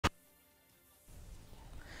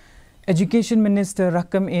Education Minister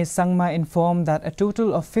Rakam A. Sangma informed that a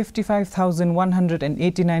total of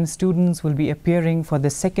 55,189 students will be appearing for the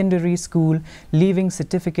secondary school leaving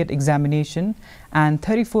certificate examination and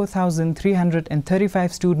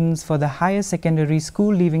 34,335 students for the higher secondary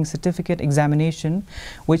school leaving certificate examination,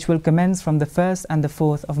 which will commence from the 1st and the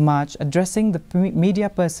 4th of March. Addressing the media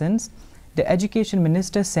persons, the Education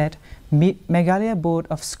Minister said Meghalaya Board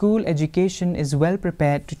of School Education is well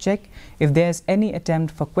prepared to check if there is any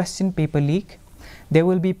attempt for question paper leak. There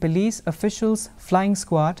will be police officials, flying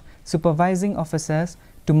squad, supervising officers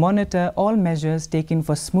to monitor all measures taken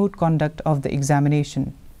for smooth conduct of the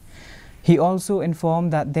examination. He also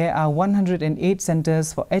informed that there are 108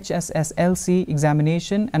 centers for Hsslc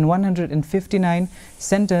examination and 159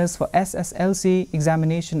 centers for Sslc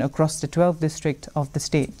examination across the 12th district of the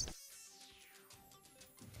state.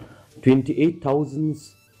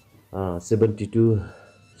 28,072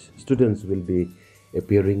 students will be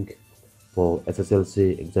appearing for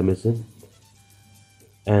Sslc examination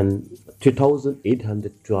and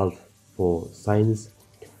 2,812 for science,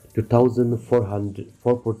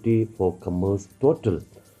 2,440 for commerce. Total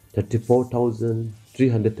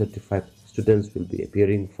 34,335 students will be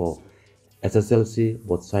appearing for Sslc,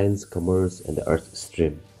 both science, commerce and the arts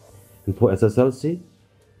stream. And for Sslc,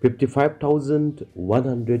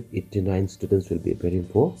 55,189 students will be appearing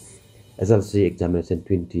for Sslc examination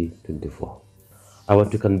 2024. I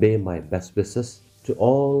want to convey my best wishes to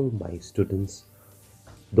all my students,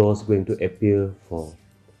 those going to appear for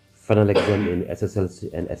final exam in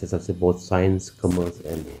Sslc and Sslc, both science, commerce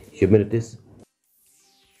and humanities.